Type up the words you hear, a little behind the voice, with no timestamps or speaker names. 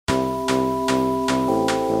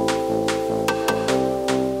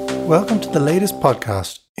Welcome to the latest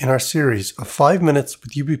podcast in our series of 5 minutes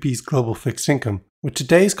with UBP's Global Fixed Income, with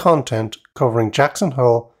today's content covering Jackson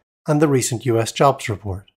Hole and the recent US jobs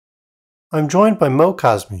report. I'm joined by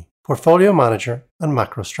Kazmi, Portfolio Manager and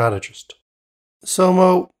Macro Strategist. So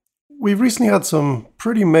Mo, we've recently had some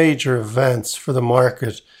pretty major events for the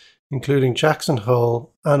market, including Jackson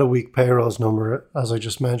Hole and a weak payrolls number, as I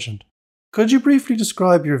just mentioned. Could you briefly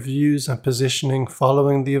describe your views and positioning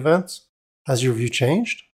following the events? Has your view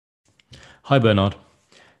changed? Hi Bernard.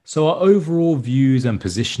 So our overall views and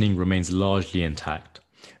positioning remains largely intact.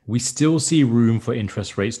 We still see room for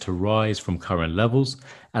interest rates to rise from current levels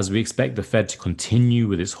as we expect the Fed to continue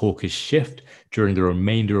with its hawkish shift during the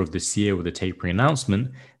remainder of this year with a tapering announcement,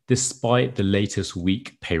 despite the latest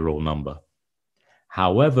weak payroll number.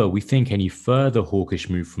 However, we think any further hawkish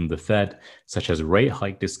move from the Fed, such as rate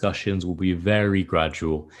hike discussions, will be very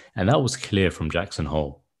gradual, and that was clear from Jackson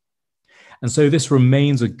Hole. And so this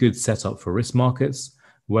remains a good setup for risk markets,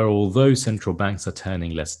 where although central banks are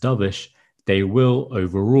turning less dovish, they will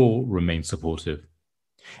overall remain supportive.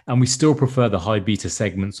 And we still prefer the high beta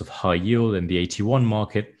segments of high yield and the AT1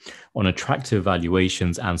 market on attractive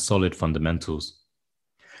valuations and solid fundamentals.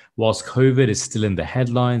 Whilst COVID is still in the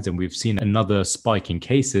headlines and we've seen another spike in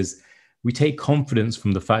cases, we take confidence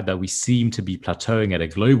from the fact that we seem to be plateauing at a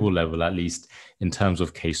global level, at least in terms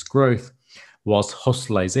of case growth, whilst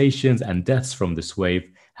hospitalizations and deaths from this wave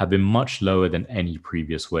have been much lower than any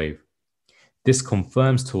previous wave. This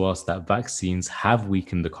confirms to us that vaccines have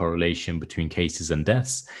weakened the correlation between cases and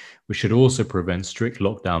deaths, which should also prevent strict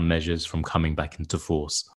lockdown measures from coming back into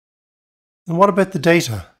force. And what about the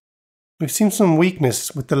data? We've seen some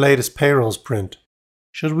weakness with the latest payrolls print.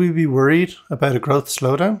 Should we be worried about a growth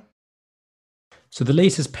slowdown? So the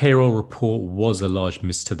latest payroll report was a large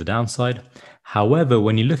miss to the downside. However,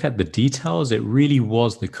 when you look at the details, it really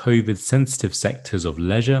was the COVID-sensitive sectors of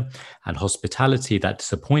leisure and hospitality that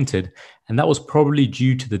disappointed, and that was probably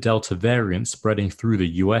due to the Delta variant spreading through the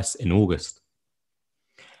US in August.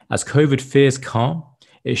 As COVID fears calm,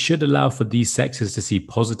 it should allow for these sectors to see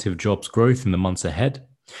positive jobs growth in the months ahead,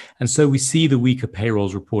 and so we see the weaker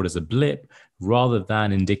payrolls report as a blip rather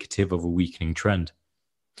than indicative of a weakening trend.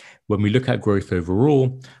 When we look at growth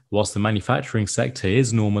overall, whilst the manufacturing sector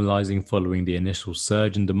is normalizing following the initial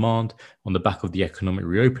surge in demand on the back of the economic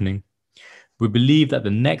reopening, we believe that the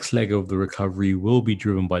next leg of the recovery will be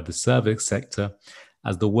driven by the service sector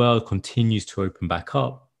as the world continues to open back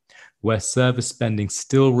up, where service spending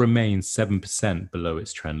still remains 7% below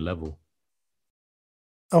its trend level.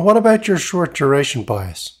 And what about your short duration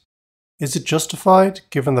bias? Is it justified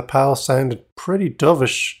given that Powell sounded pretty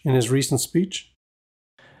dovish in his recent speech?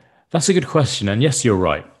 That's a good question, and yes, you're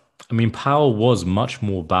right. Powell was much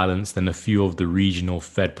more balanced than a few of the regional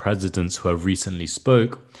Fed presidents who have recently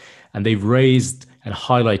spoke, and they've raised and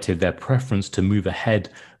highlighted their preference to move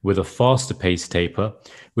ahead with a faster pace taper,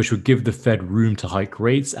 which would give the Fed room to hike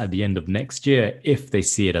rates at the end of next year if they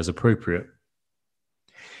see it as appropriate.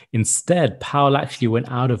 Instead, Powell actually went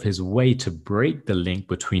out of his way to break the link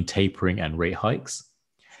between tapering and rate hikes,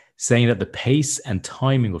 saying that the pace and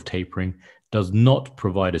timing of tapering does not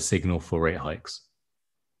provide a signal for rate hikes.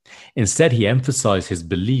 Instead, he emphasized his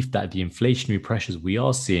belief that the inflationary pressures we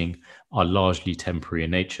are seeing are largely temporary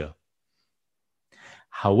in nature.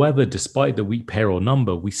 However, despite the weak payroll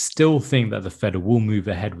number, we still think that the Fed will move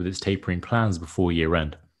ahead with its tapering plans before year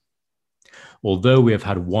end. Although we have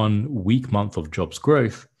had 1 weak month of jobs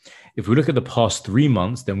growth, if we look at the past 3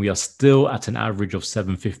 months, then we are still at an average of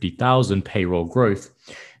 750,000 payroll growth,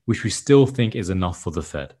 which we still think is enough for the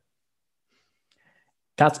Fed.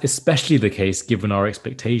 That's especially the case given our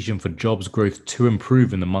expectation for jobs growth to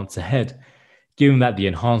improve in the months ahead, given that the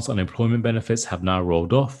enhanced unemployment benefits have now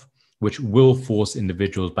rolled off, which will force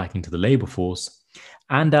individuals back into the labor force,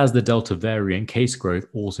 and as the Delta variant case growth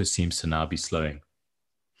also seems to now be slowing.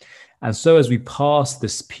 And so as we pass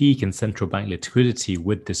this peak in central bank liquidity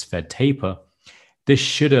with this Fed taper, this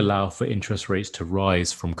should allow for interest rates to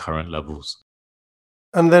rise from current levels.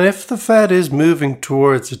 And then if the Fed is moving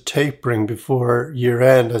towards a tapering before year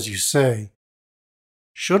end, as you say,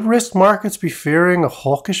 should risk markets be fearing a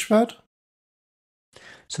hawkish Fed?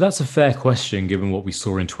 So that's a fair question given what we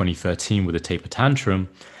saw in 2013 with the taper tantrum.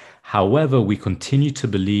 However, we continue to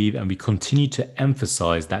believe and we continue to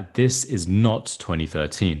emphasize that this is not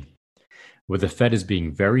 2013, where the Fed is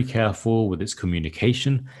being very careful with its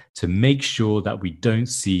communication to make sure that we don't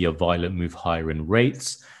see a violent move higher in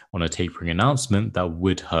rates on a tapering announcement that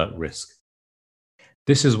would hurt risk.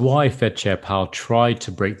 This is why Fed Chair Powell tried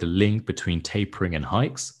to break the link between tapering and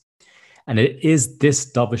hikes, And it is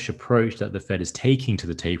this dovish approach that the Fed is taking to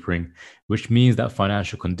the tapering, which means that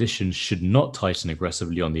financial conditions should not tighten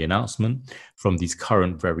aggressively on the announcement from these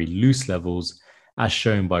current very loose levels, as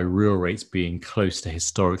shown by real rates being close to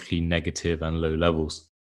historically negative and low levels.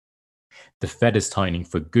 The Fed is tightening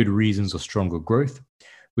for good reasons of stronger growth,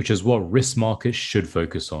 which is what risk markets should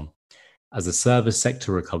focus on. As the service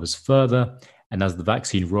sector recovers further, and as the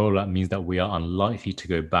vaccine rollout means that we are unlikely to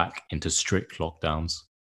go back into strict lockdowns.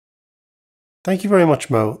 Thank you very much,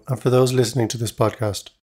 Mo, and for those listening to this podcast.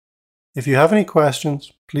 If you have any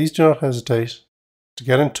questions, please do not hesitate to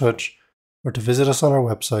get in touch or to visit us on our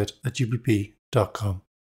website at UBP.com.